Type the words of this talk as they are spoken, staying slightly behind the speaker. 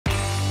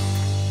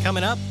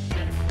Coming up,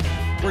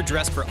 we're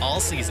dressed for all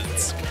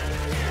seasons.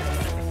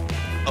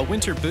 A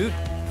winter boot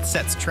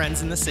sets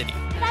trends in the city.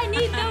 I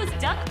need those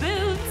duck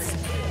boots.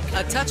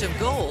 A touch of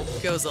gold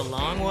goes a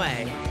long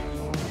way.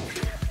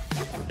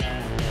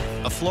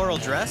 A floral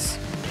dress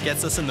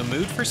gets us in the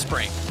mood for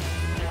spring.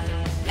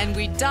 And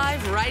we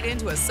dive right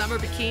into a summer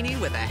bikini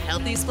with a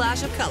healthy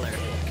splash of color.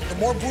 The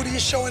more booty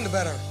is showing, the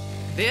better.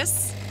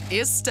 This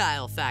is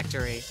Style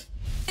Factory.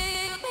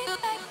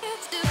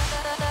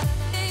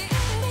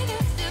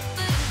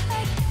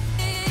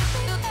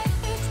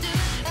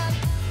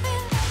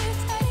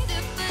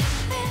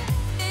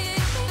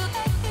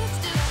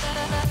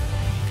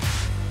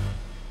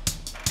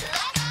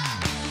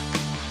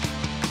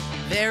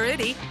 They're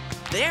itty,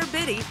 they're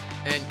bitty,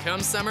 and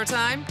come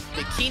summertime,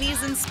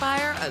 bikinis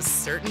inspire a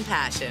certain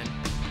passion.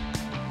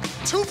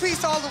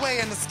 Two-piece all the way,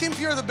 and the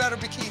skimpier the better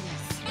bikinis.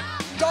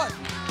 Done.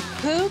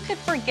 Who could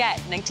forget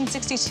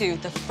 1962,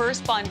 the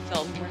first Bond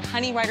film, where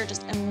Honey Rider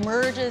just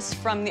emerges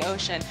from the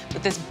ocean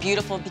with this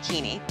beautiful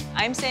bikini?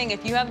 I'm saying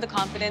if you have the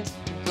confidence,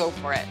 go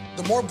for it.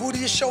 The more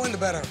booty is showing, the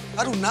better.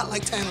 I do not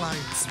like tan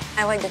lines.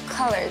 I like the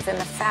colors and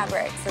the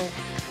fabrics, and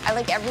I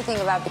like everything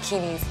about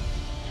bikinis.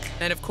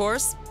 And of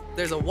course,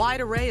 there's a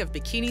wide array of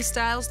bikini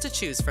styles to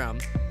choose from.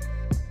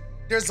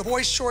 There's the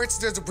boy shorts,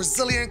 there's a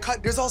Brazilian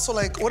cut. There's also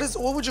like, what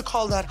would you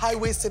call that?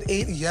 High-waisted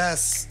 80,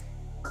 yes.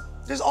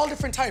 There's all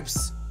different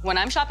types. When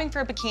I'm shopping for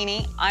a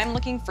bikini, I'm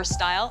looking for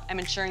style. I'm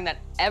ensuring that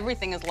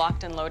everything is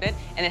locked and loaded,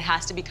 and it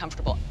has to be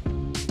comfortable.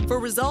 For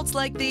results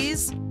like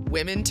these,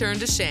 women turn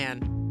to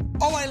Shan.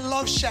 Oh, I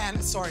love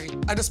Shan. Sorry,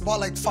 I just bought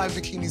like 5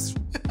 bikinis.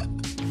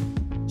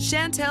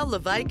 Chantel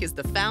Levique is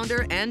the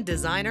founder and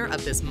designer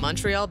of this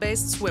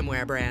Montreal-based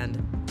swimwear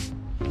brand.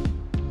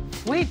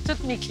 Oui,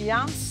 toutes mes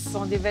clientes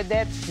sont des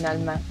vedettes,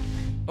 finalement.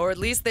 Or at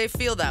least they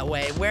feel that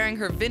way, wearing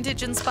her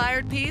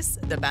vintage-inspired piece,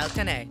 the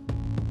balcony.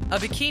 A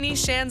bikini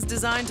Shan's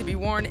designed to be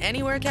worn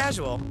anywhere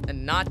casual,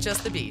 and not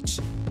just the beach.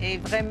 Et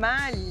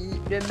vraiment,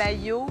 le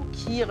maillot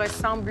qui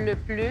ressemble le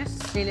plus,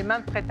 l'élément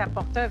de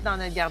prêt-à-porter dans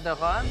notre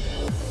garde-robe.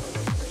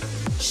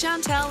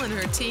 Chantel and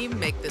her team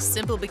make the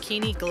simple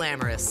bikini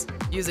glamorous,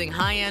 using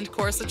high-end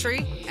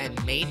corsetry and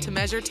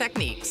made-to-measure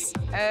techniques.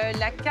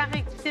 La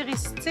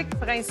caractéristique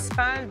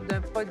principale d'un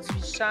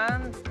produit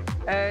Shan,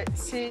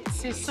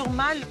 c'est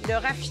sûrement le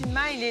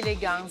raffinement et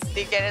l'élégance.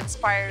 They get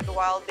inspired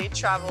while they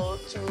travel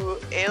to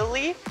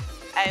Italy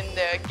and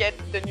get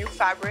the new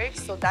fabric,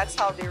 so that's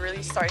how they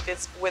really started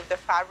with the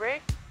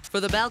fabric. For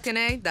the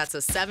balcony, that's a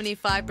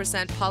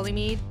 75%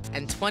 polyamide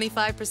and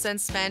 25%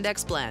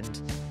 spandex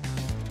blend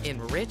in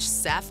rich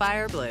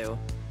sapphire blue.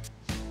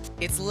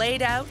 It's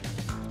laid out,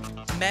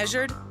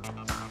 measured,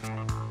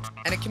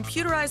 and a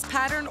computerized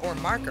pattern or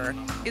marker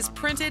is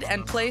printed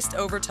and placed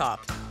over top.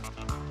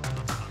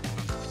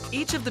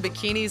 Each of the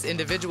bikini's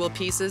individual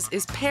pieces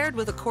is paired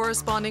with a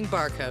corresponding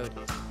barcode,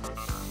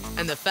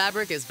 and the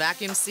fabric is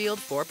vacuum sealed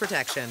for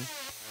protection.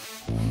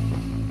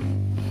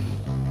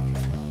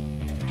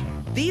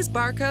 These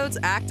barcodes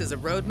act as a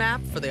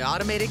roadmap for the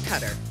automated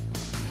cutter,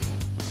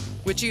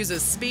 which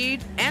uses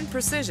speed and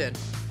precision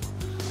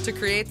to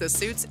create the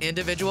suit's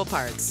individual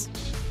parts.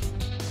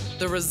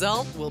 The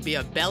result will be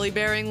a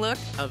belly-bearing look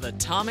of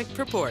atomic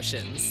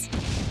proportions.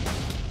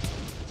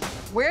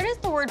 Where does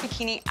the word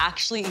bikini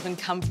actually even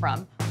come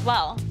from?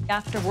 Well,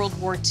 after World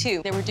War II,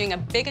 they were doing a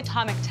big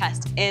atomic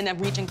test in a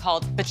region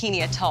called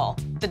Bikini Atoll.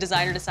 The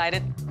designer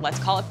decided, let's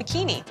call it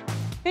bikini.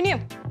 Who knew?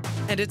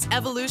 And its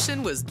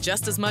evolution was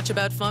just as much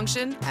about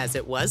function as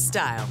it was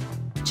style.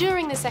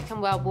 During the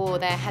Second World War,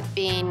 there had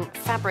been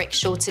fabric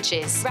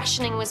shortages.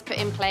 Rationing was put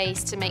in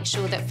place to make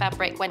sure that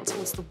fabric went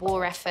towards the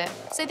war effort.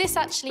 So this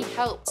actually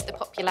helped the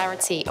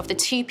popularity of the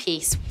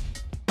two-piece.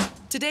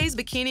 Today's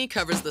bikini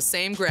covers the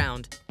same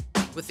ground,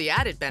 with the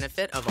added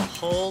benefit of a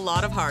whole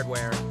lot of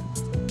hardware.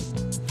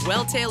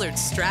 Well-tailored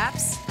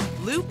straps,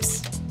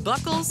 loops,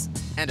 buckles,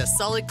 and a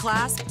solid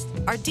clasp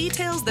are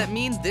details that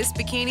mean this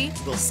bikini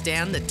will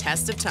stand the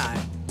test of time.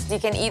 You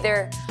can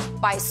either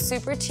buy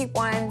super cheap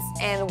ones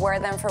and wear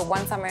them for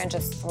one summer and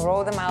just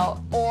throw them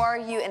out, or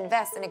you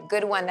invest in a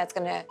good one that's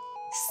gonna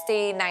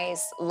stay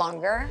nice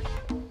longer.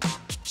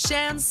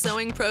 Shan's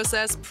sewing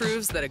process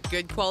proves that a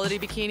good quality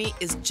bikini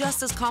is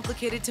just as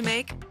complicated to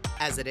make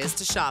as it is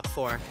to shop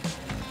for.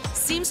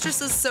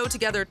 Seamstresses sew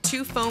together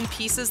 2 foam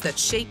pieces that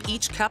shape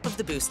each cup of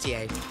the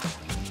bustier.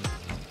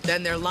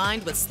 Then they're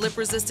lined with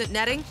slip-resistant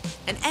netting,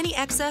 and any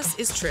excess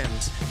is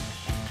trimmed.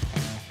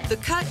 The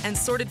cut and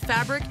sorted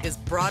fabric is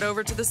brought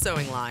over to the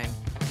sewing line.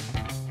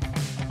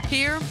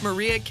 Here,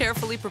 Maria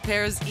carefully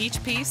prepares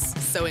each piece,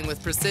 sewing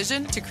with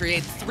precision to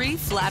create 3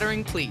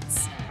 flattering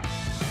pleats,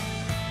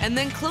 and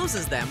then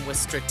closes them with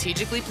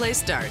strategically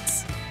placed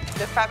darts.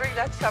 The fabric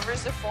that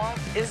covers the form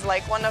is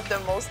like one of the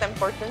most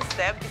important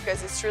steps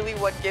because it's really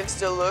what gives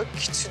the look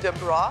to the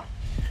bra.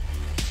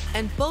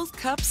 And both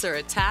cups are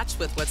attached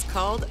with what's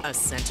called a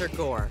center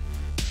gore.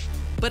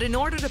 But in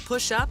order to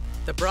push up,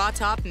 the bra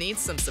top needs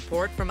some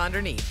support from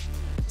underneath.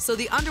 So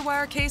the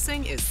underwire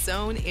casing is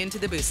sewn into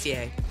the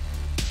bustier.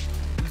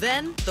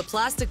 Then, the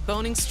plastic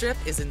boning strip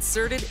is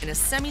inserted in a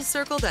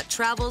semicircle that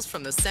travels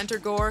from the center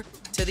gore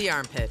to the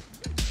armpit.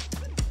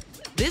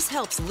 This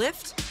helps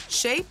lift,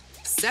 shape,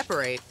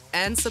 separate,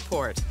 and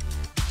support.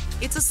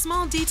 It's a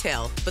small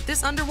detail, but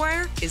this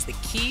underwire is the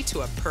key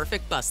to a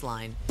perfect bust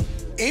line.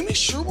 Amy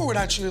Schumer would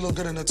actually look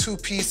good in a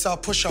two-piece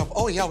push-up.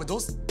 Oh yeah, with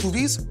those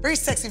boobies. Very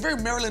sexy,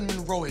 very Marilyn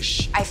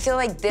Monroe-ish. I feel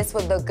like this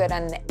would look good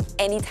on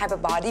any type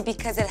of body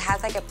because it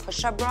has like a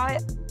push-up bra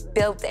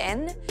built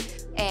in,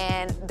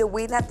 and the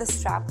way that the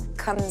strap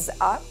comes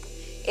up,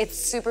 it's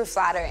super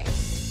flattering.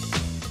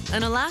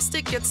 An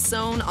elastic gets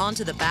sewn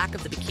onto the back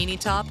of the bikini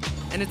top,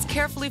 and it's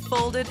carefully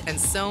folded and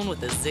sewn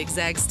with a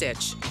zigzag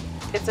stitch.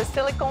 It's a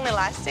silicone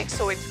elastic,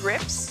 so it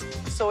grips,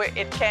 so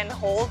it can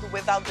hold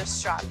without the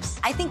straps.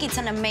 I think it's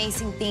an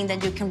amazing thing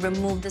that you can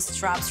remove the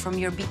straps from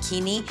your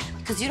bikini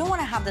because you don't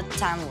want to have the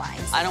tan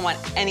lines. I don't want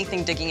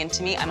anything digging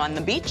into me. I'm on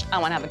the beach. I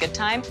want to have a good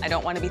time. I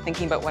don't want to be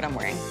thinking about what I'm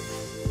wearing.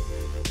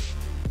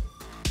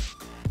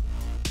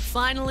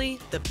 Finally,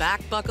 the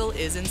back buckle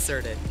is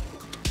inserted.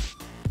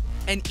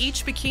 And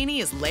each bikini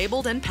is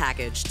labeled and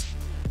packaged,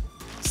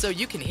 so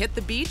you can hit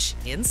the beach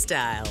in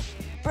style.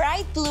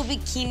 Bright blue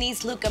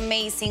bikinis look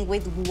amazing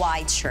with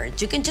white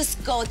shirts. You can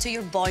just go to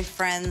your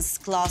boyfriend's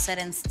closet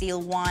and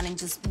steal one and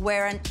just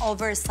wear an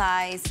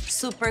oversized,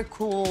 super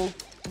cool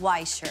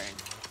white shirt.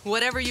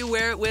 Whatever you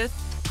wear it with,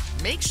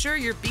 make sure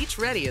you're beach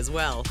ready as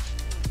well.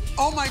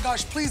 Oh my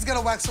gosh, please get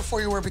a wax before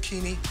you wear a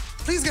bikini.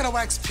 Please get a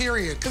wax,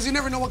 period, because you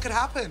never know what could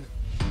happen.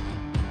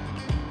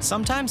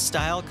 Sometimes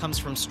style comes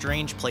from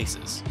strange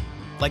places,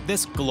 like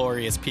this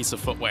glorious piece of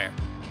footwear.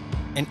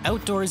 An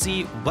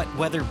outdoorsy, wet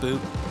weather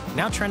boot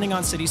now trending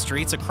on city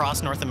streets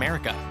across North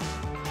America.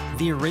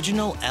 The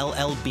original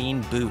LL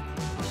Bean boot,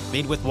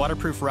 made with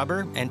waterproof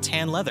rubber and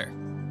tan leather,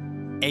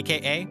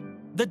 AKA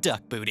the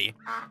duck booty.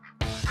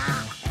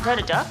 Is that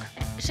a duck?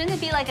 Shouldn't it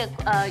be like a,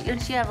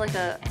 don't you have like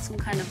some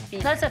kind of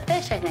beak? That's a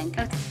fish, I think.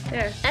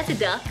 There. That's a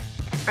duck,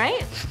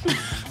 right?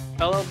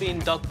 LL Bean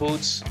duck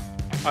boots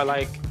are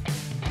like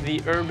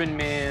the urban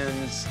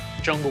man's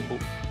jungle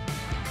boot.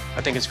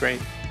 I think it's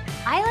great.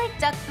 I like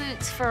duck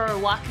boots for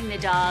walking the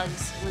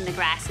dogs when the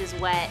grass is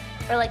wet,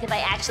 or like if I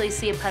actually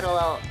see a puddle,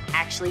 I'll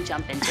actually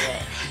jump into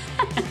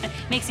it.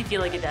 Makes you feel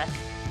like a duck,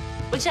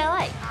 which I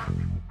like.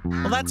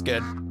 Well, that's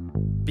good,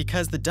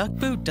 because the duck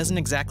boot doesn't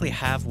exactly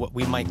have what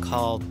we might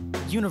call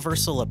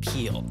universal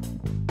appeal.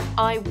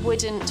 I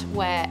wouldn't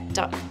wear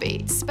duck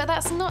boots, but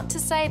that's not to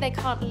say they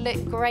can't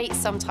look great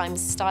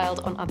sometimes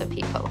styled on other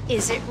people.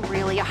 Is it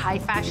really a high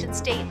fashion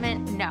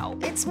statement? No,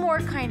 it's more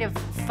kind of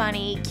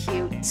funny,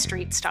 cute,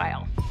 street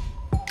style.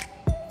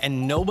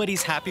 And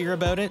nobody's happier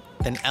about it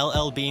than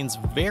LL Bean's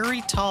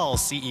very tall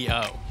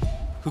CEO,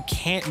 who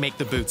can't make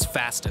the boots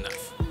fast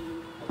enough.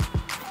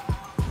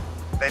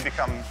 They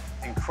become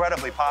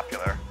incredibly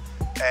popular,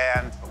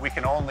 and we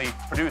can only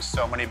produce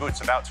so many boots,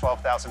 about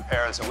 12,000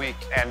 pairs a week.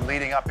 And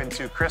leading up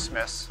into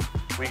Christmas,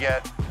 we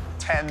get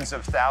tens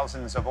of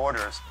thousands of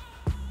orders.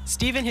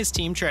 Steve and his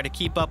team try to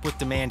keep up with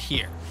demand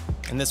here,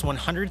 in this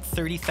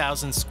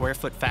 130,000 square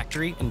foot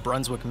factory in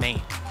Brunswick,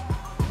 Maine.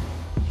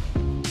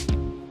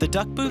 The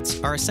duck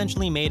boots are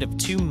essentially made of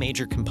two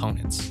major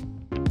components.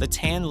 The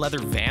tan leather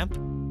vamp,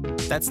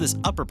 that's this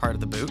upper part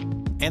of the boot,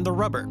 and the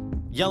rubber,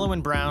 yellow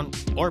and brown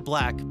or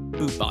black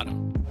boot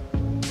bottom.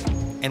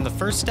 And the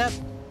first step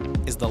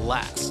is the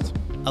last.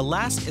 A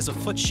last is a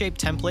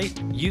foot-shaped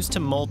template used to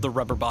mold the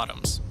rubber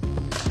bottoms,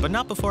 but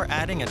not before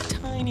adding a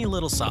tiny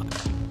little sock.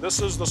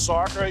 This is the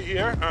sock right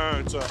here.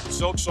 It's a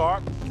silk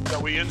sock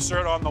that we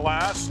insert on the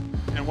last.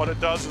 And what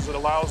it does is it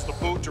allows the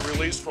boot to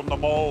release from the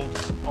mold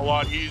a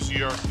lot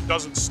easier. It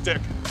doesn't stick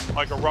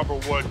like a rubber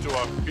would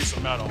to a piece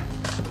of metal.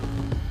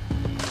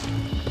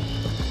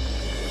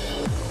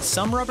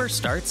 Some rubber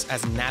starts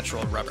as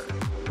natural rubber,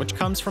 which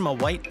comes from a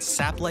white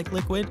sap-like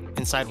liquid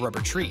inside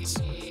rubber trees.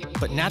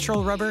 But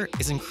natural rubber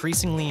is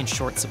increasingly in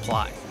short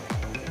supply.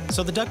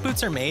 So the duck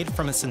boots are made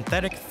from a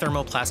synthetic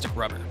thermoplastic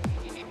rubber,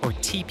 or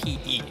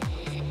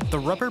TPE. The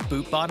rubber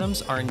boot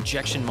bottoms are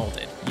injection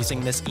molded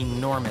using this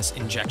enormous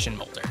injection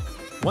molder.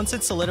 Once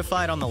it's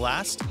solidified on the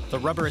last, the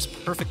rubber is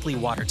perfectly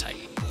watertight,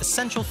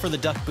 essential for the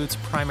duck boot's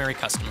primary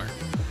customer.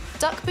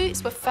 Duck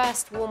boots were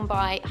first worn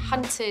by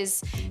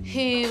hunters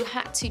who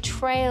had to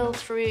trail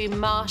through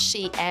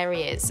marshy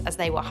areas as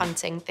they were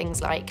hunting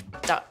things like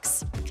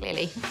ducks,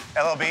 clearly.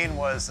 LL Bean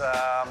was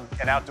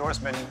an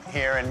outdoorsman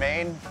here in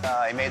Maine.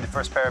 He made the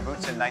first pair of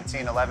boots in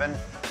 1911.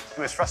 He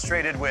was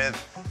frustrated with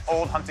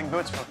old hunting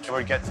boots which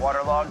would get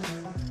waterlogged.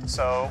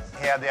 So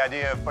he had the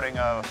idea of putting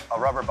a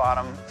rubber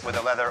bottom with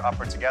a leather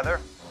upper together.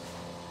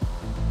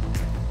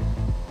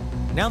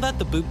 Now that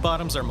the boot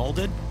bottoms are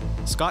molded,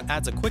 Scott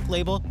adds a quick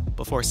label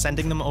before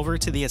sending them over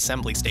to the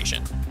assembly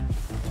station.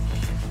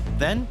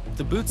 Then,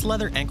 the boot's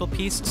leather ankle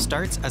piece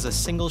starts as a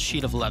single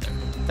sheet of leather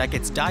that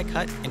gets die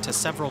cut into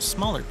several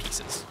smaller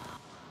pieces.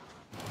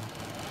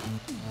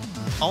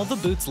 All the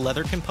boot's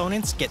leather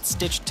components get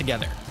stitched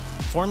together,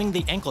 forming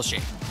the ankle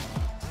shape.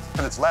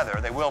 Because it's leather,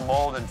 they will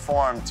mold and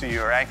form to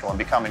your ankle and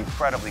become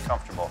incredibly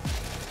comfortable.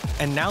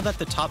 And now that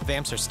the top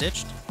vamps are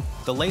stitched,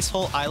 the lace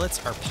hole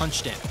eyelets are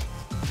punched in.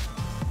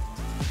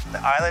 The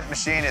eyelet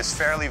machine is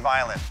fairly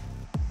violent.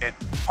 It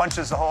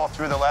punches a hole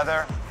through the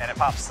leather and it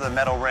pops the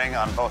metal ring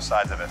on both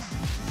sides of it.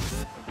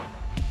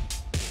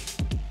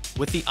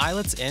 With the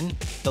eyelets in,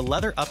 the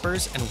leather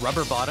uppers and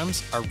rubber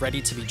bottoms are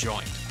ready to be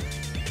joined.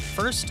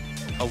 First,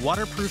 a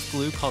waterproof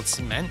glue called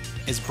cement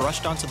is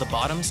brushed onto the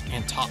bottoms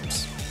and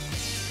tops.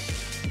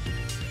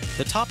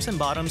 The tops and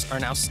bottoms are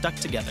now stuck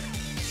together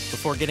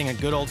before getting a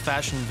good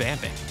old-fashioned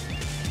vamping.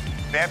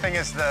 Vamping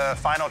is the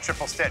final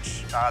triple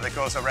stitch that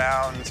goes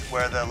around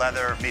where the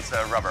leather meets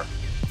the rubber.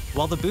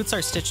 While the boots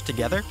are stitched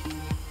together,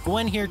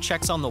 Gwen here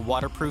checks on the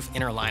waterproof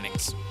inner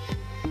linings.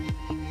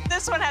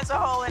 This one has a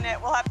hole in it.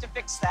 We'll have to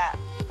fix that.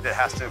 It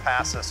has to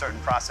pass a certain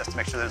process to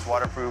make sure that it's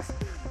waterproof.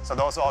 So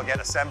those all get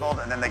assembled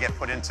and then they get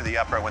put into the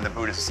upper when the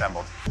boot is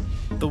assembled.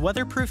 The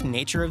weatherproof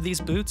nature of these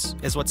boots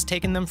is what's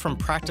taken them from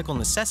practical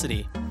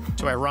necessity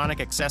to ironic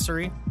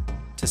accessory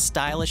to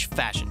stylish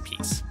fashion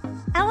piece.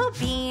 LL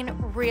Bean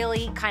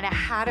really kind of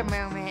had a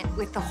moment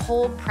with the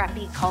whole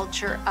preppy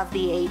culture of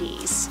the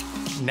 80s.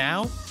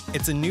 Now,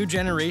 it's a new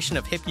generation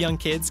of hip young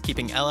kids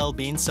keeping LL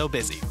Bean so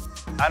busy.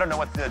 I don't know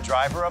what the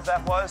driver of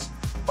that was,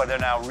 but they're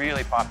now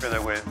really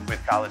popular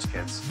with college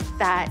kids.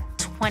 That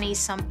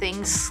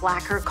 20-something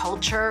slacker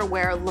culture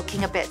where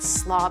looking a bit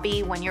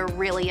slobby when you're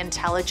really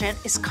intelligent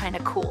is kind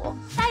of cool.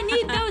 I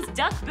need those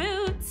duck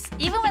boots.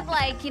 Even with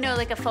like, you know,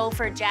 like a faux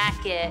fur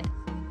jacket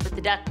with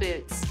the duck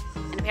boots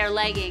and a pair of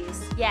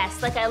leggings.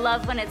 Yes, like I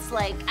love when it's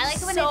like, I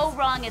like when so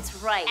wrong it's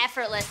right.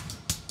 Effortless.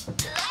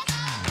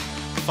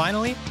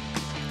 Finally,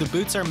 the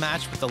boots are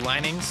matched with the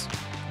linings,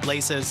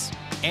 laces,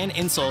 and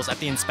insoles at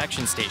the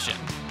inspection station.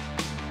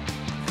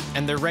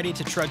 And they're ready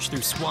to trudge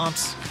through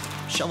swamps,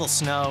 shovel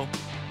snow,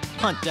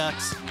 hunt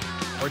ducks,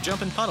 or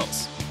jump in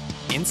puddles,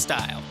 in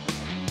style.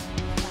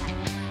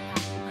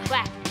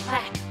 Quack,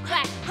 quack,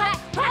 quack, quack,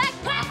 quack,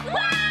 quack,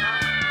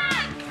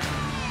 quack!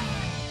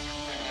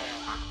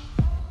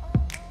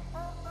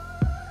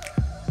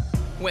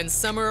 When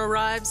summer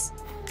arrives,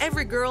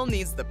 every girl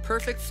needs the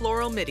perfect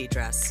floral midi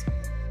dress.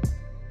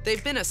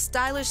 They've been a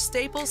stylish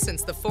staple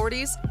since the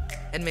 40s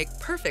and make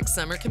perfect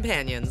summer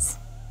companions.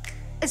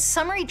 A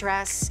summery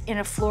dress in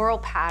a floral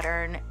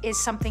pattern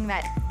is something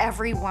that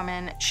every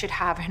woman should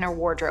have in her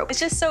wardrobe. It's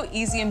just so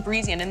easy and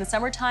breezy, and in the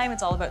summertime,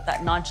 it's all about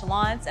that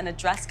nonchalance, and a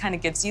dress kind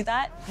of gives you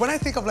that. When I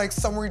think of like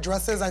summery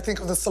dresses, I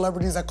think of the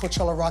celebrities at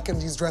Coachella rocking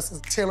these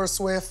dresses. Taylor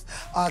Swift,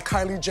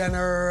 Kylie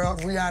Jenner,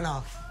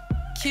 Rihanna.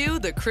 Cue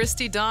the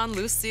Christy Dawn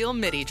Lucille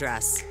midi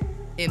dress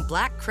in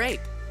black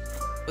crepe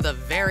with a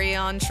very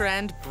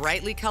on-trend,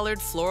 brightly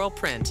colored floral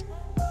print,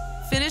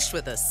 finished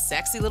with a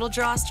sexy little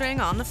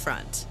drawstring on the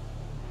front.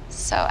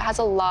 So it has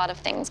a lot of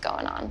things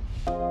going on.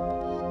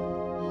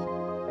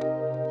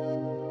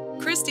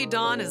 Christy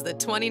Dawn is the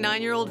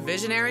 29-year-old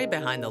visionary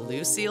behind the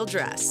Lucille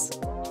dress.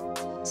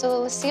 So the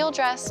Lucille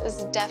dress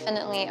is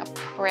definitely a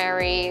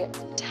prairie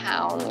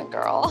town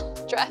girl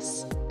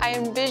dress. I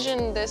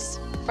envision this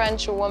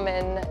French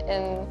woman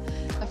in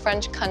the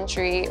French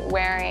country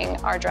wearing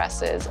our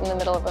dresses in the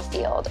middle of a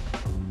field.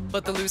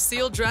 But the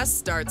Lucille dress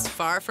starts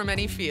far from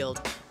any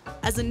field,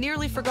 as a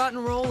nearly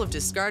forgotten roll of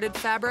discarded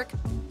fabric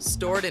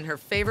stored in her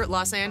favorite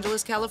Los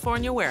Angeles,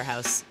 California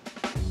warehouse.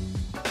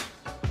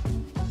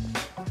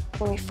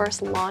 When we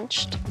first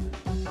launched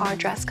our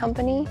dress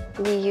company,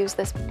 we used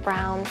this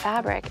brown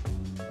fabric.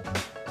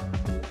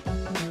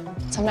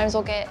 Sometimes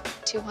we'll get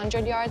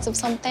 200 yards of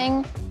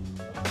something,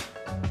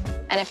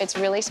 and if it's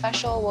really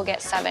special, we'll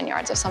get 7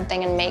 yards of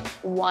something and make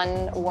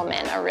one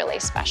woman a really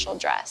special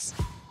dress.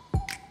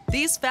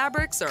 These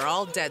fabrics are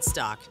all dead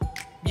stock,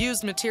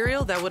 used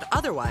material that would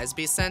otherwise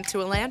be sent to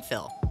a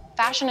landfill.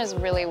 Fashion is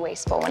really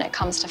wasteful when it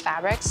comes to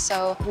fabrics,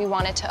 so we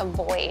wanted to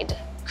avoid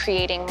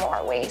creating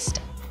more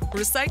waste.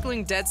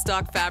 Recycling dead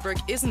stock fabric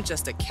isn't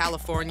just a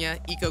California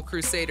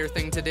eco-crusader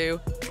thing to do.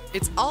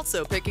 It's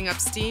also picking up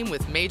steam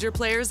with major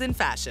players in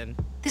fashion.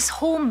 This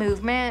whole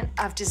movement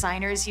of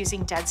designers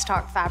using dead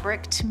stock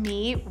fabric, to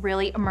me,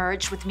 really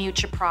emerged with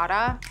Miuccia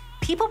Prada.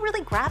 People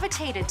really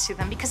gravitated to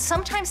them because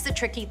sometimes the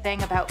tricky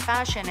thing about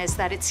fashion is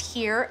that it's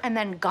here and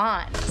then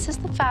gone. This is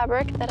the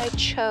fabric that I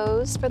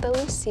chose for the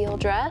Lucille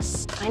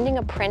dress. Finding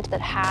a print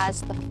that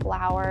has the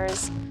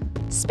flowers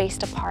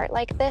spaced apart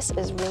like this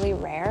is really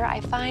rare, I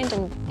find,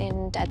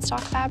 in dead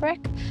stock fabric.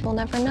 We'll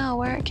never know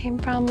where it came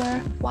from or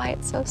why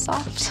it's so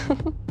soft.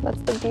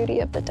 That's the beauty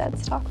of the dead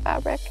stock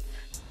fabric.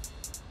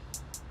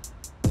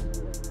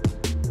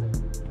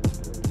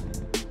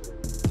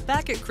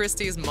 Back at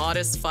Christie's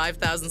modest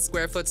 5,000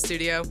 square foot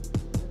studio,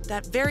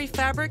 that very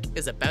fabric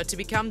is about to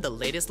become the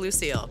latest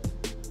Lucille.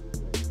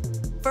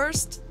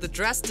 First, the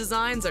dress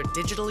designs are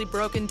digitally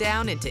broken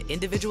down into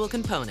individual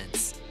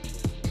components.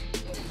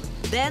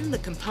 Then the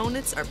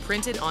components are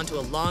printed onto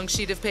a long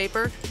sheet of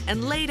paper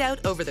and laid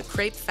out over the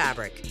crepe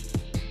fabric.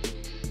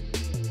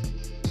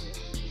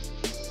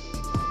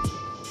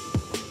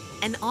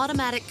 An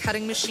automatic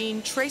cutting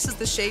machine traces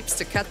the shapes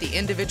to cut the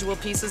individual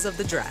pieces of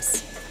the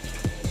dress.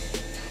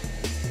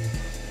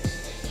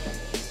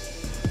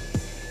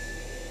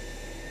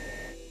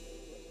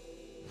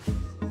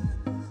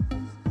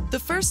 The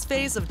first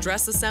phase of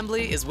dress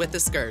assembly is with the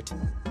skirt.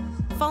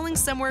 Falling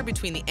somewhere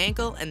between the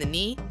ankle and the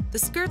knee, the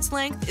skirt's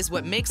length is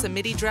what makes a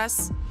midi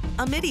dress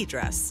a midi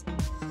dress.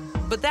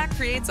 But that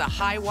creates a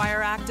high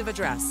wire act of a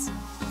dress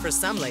for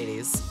some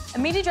ladies. A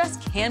midi dress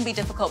can be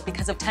difficult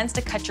because it tends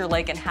to cut your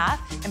leg in half,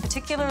 and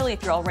particularly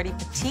if you're already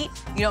petite,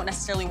 you don't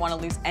necessarily want to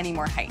lose any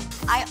more height.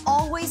 I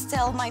always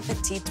tell my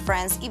petite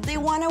friends if they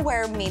want to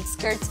wear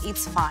mid-skirts,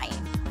 it's fine,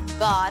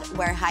 but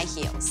wear high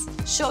heels.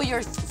 Show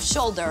your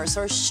shoulders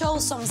or show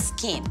some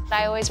skin.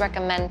 I always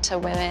recommend to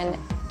women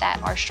that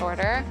are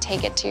shorter,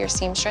 take it to your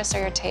seamstress or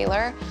your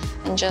tailor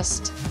and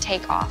just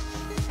take off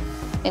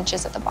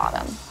inches at the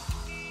bottom.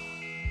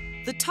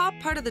 The top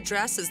part of the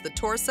dress is the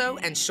torso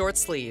and short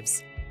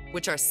sleeves,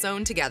 which are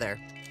sewn together.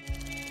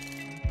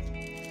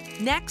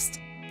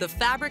 Next, the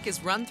fabric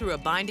is run through a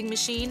binding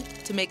machine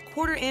to make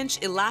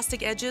 1/4-inch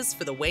elastic edges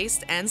for the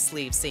waist and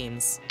sleeve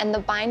seams. And the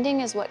binding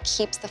is what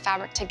keeps the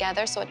fabric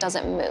together so it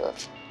doesn't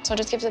move. So it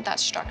just gives it that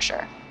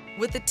structure.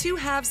 With the two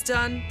halves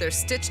done, they're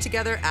stitched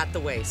together at the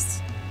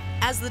waist.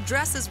 As the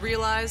dress is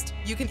realized,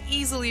 you can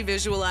easily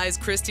visualize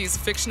Christy's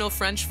fictional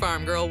French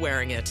farm girl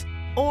wearing it.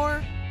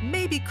 Or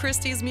maybe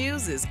Christy's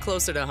muse is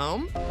closer to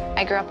home.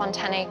 I grew up on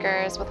 10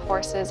 acres with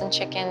horses and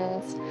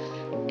chickens,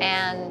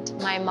 and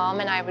my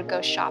mom and I would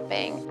go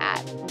shopping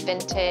at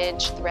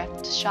vintage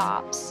thrift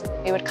shops.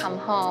 We would come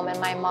home and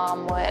my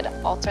mom would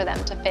alter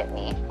them to fit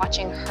me.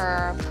 Watching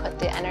her put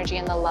the energy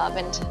and the love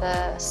into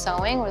the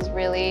sewing was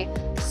really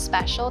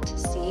special to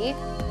see.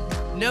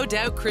 No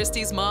doubt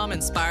Christy's mom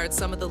inspired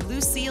some of the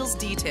Lucille's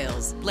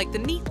details, like the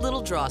neat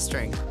little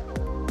drawstring.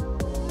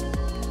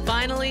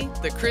 Finally,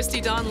 the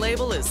Christy Dawn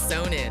label is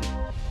sewn in.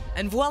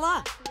 And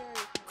voila!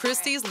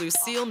 Christy's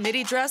Lucille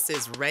midi dress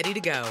is ready to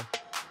go,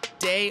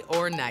 day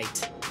or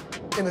night.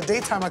 In the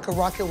daytime, I could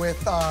rock it with,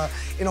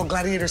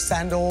 gladiator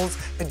sandals,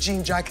 a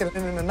jean jacket.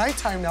 And in the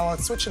nighttime now, I'll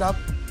switch it up,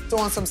 throw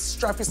on some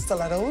strappy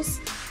stilettos,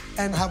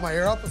 and have my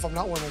hair up if I'm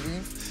not wearing a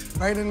weave,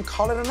 right, and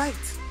call it a night.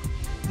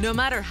 No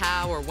matter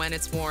how or when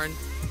it's worn,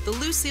 the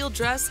Lucille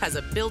dress has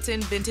a built-in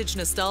vintage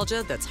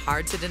nostalgia that's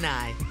hard to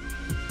deny.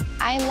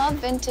 I love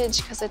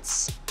vintage because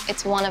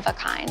it's one of a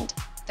kind.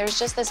 There's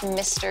just this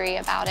mystery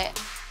about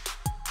it.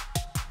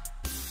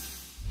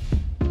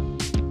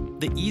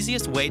 The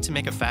easiest way to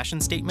make a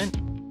fashion statement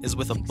is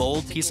with a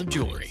bold piece of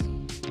jewelry.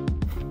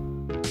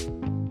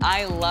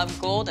 I love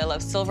gold, I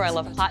love silver, I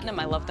love platinum,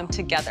 I love them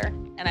together.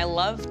 And I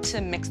love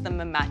to mix them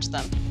and match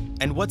them.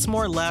 And what's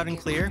more loud and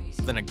clear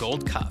than a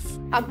gold cuff?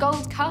 A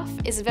gold cuff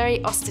is a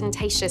very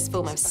ostentatious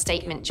form of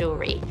statement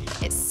jewelry.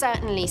 It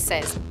certainly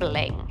says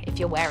bling if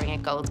you're wearing a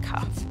gold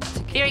cuff.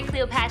 Very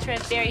Cleopatra,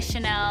 very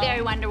Chanel,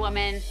 very Wonder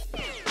Woman.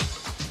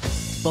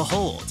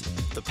 Behold,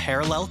 the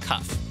parallel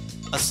cuff,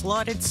 a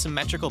slotted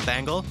symmetrical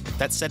bangle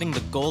that's setting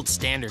the gold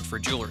standard for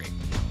jewelry.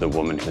 The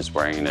woman who's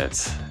wearing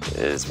it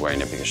is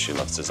wearing it because she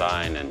loves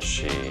design and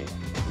she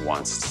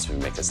wants to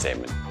make a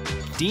statement.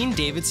 Dean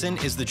Davidson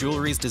is the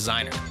jewelry's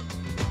designer,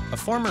 a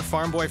former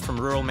farm boy from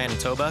rural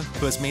Manitoba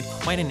who has made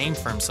quite a name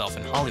for himself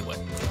in Hollywood.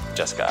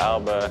 Jessica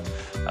Alba,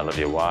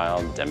 Olivia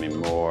Wilde, Demi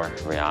Moore,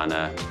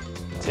 Rihanna.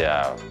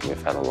 Yeah,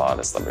 we've had a lot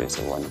of celebrities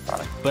who worn the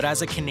product. But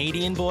as a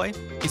Canadian boy,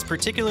 he's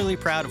particularly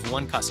proud of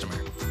one customer,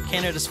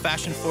 Canada's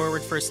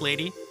fashion-forward First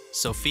Lady,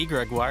 Sophie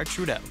Gregoire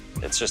Trudeau.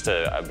 It's just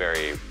a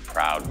very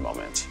proud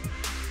moment,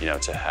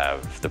 to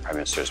have the Prime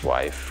Minister's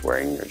wife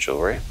wearing your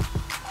jewelry.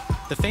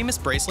 The famous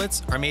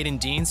bracelets are made in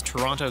Dean's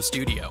Toronto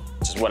studio.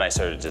 Just when I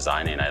started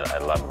designing, I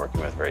loved working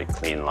with very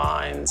clean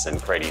lines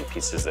and creating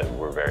pieces that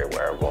were very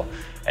wearable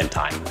and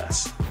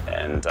timeless.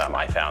 And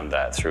I found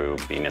that through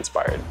being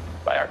inspired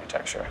by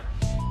architecture.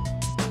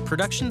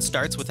 Production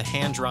starts with a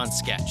hand-drawn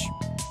sketch,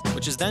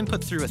 which is then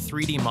put through a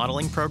 3D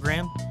modeling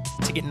program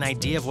to get an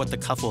idea of what the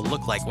cuff will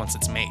look like once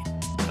it's made.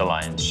 The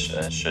lines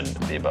should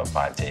be about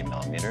 5 to 8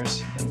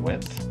 millimeters in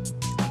width.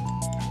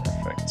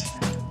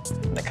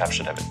 Perfect. And the cuff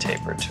should have a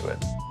taper to it.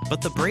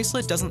 But the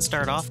bracelet doesn't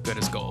start off good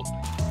as gold.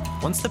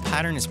 Once the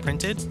pattern is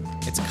printed,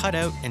 it's cut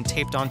out and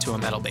taped onto a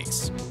metal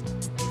base.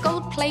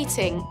 Gold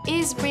plating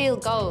is real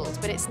gold,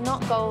 but it's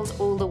not gold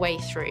all the way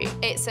through.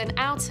 It's an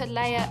outer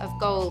layer of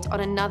gold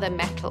on another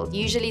metal,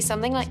 usually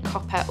something like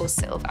copper or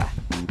silver.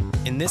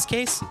 In this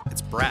case,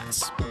 it's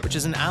brass, which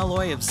is an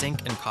alloy of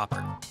zinc and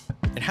copper.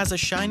 It has a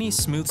shiny,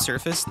 smooth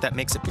surface that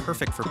makes it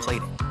perfect for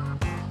plating.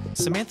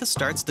 Samantha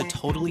starts the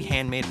totally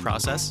handmade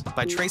process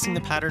by tracing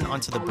the pattern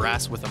onto the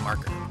brass with a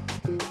marker,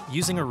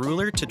 using a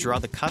ruler to draw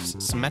the cuff's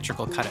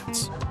symmetrical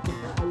cutouts.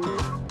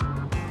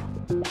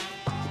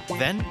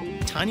 Then,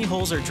 tiny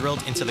holes are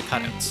drilled into the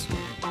cutouts,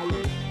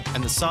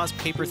 and the saw's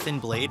paper-thin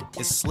blade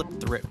is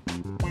slipped through.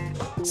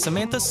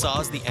 Samantha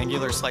saws the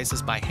angular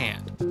slices by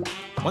hand.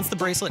 Once the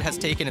bracelet has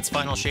taken its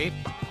final shape,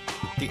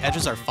 the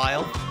edges are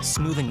filed,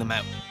 smoothing them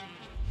out.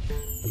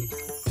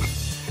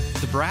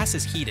 The brass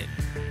is heated,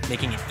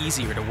 making it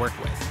easier to work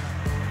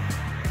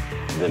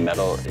with. The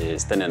metal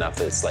is thin enough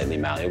that it's slightly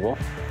malleable,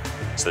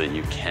 so that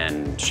you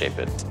can shape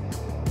it.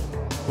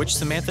 Which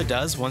Samantha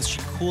does once she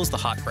cools the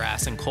hot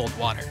brass in cold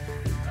water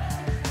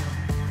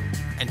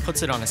and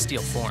puts it on a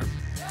steel form.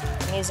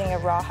 I'm using a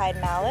rawhide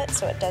mallet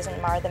so it doesn't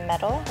mar the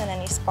metal in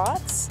any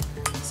spots.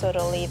 so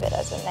it'll leave it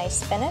as a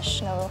nice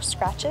finish, no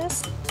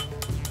scratches.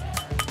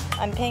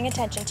 I'm paying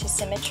attention to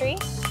symmetry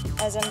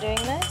as I'm doing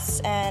this,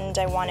 and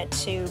I want it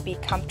to be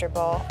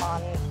comfortable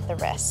on the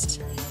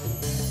wrist.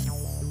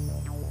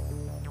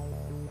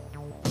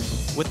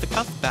 With the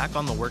cuff back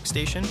on the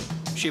workstation,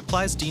 she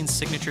applies Dean's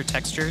signature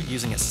texture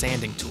using a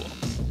sanding tool.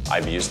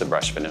 I've used the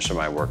brush finish in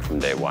my work from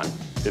day one.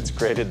 It's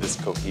created this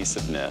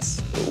cohesiveness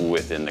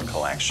within the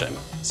collection.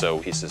 So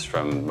pieces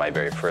from my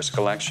very first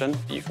collection,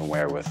 you can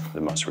wear with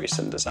the most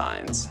recent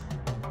designs.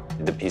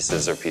 The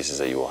pieces are pieces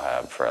that you will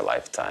have for a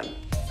lifetime.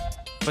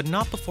 But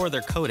not before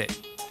they're coated.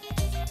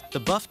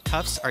 The buffed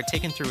cuffs are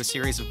taken through a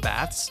series of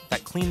baths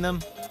that clean them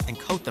and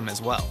coat them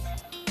as well.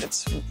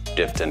 It's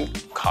dipped in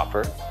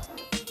copper.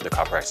 The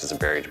copper acts as a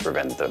barrier to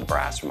prevent the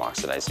brass from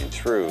oxidizing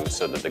through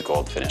so that the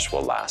gold finish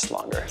will last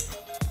longer.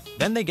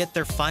 Then they get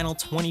their final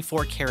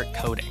 24-karat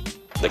coating.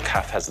 The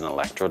cuff has an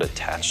electrode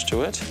attached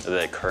to it.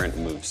 The current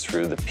moves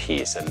through the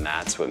piece, and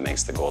that's what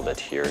makes the gold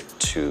adhere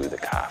to the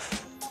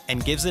cuff.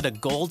 And gives it a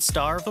gold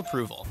star of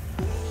approval.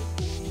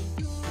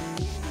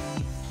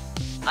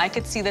 I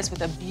could see this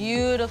with a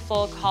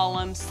beautiful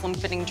column,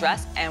 slim-fitting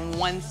dress and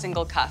one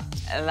single cuff.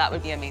 That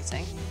would be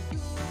amazing.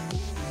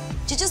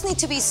 You just need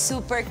to be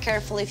super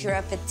careful if you're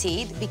a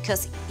petite,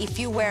 because if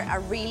you wear a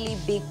really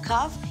big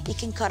cuff, it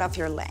can cut off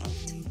your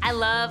length. I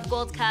love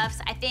gold cuffs.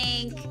 I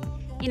think,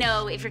 you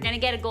know, if you're gonna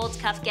get a gold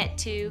cuff, get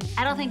two.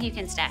 I don't think you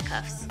can stack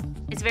cuffs.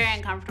 It's very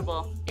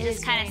uncomfortable. It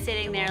is kind of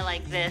sitting there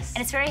like this.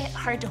 And it's very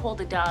hard to hold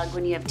a dog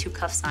when you have two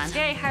cuffs on. It's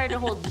very hard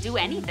to do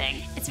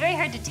anything. It's very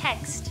hard to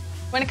text.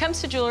 When it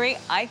comes to jewelry,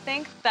 I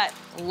think that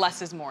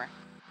less is more.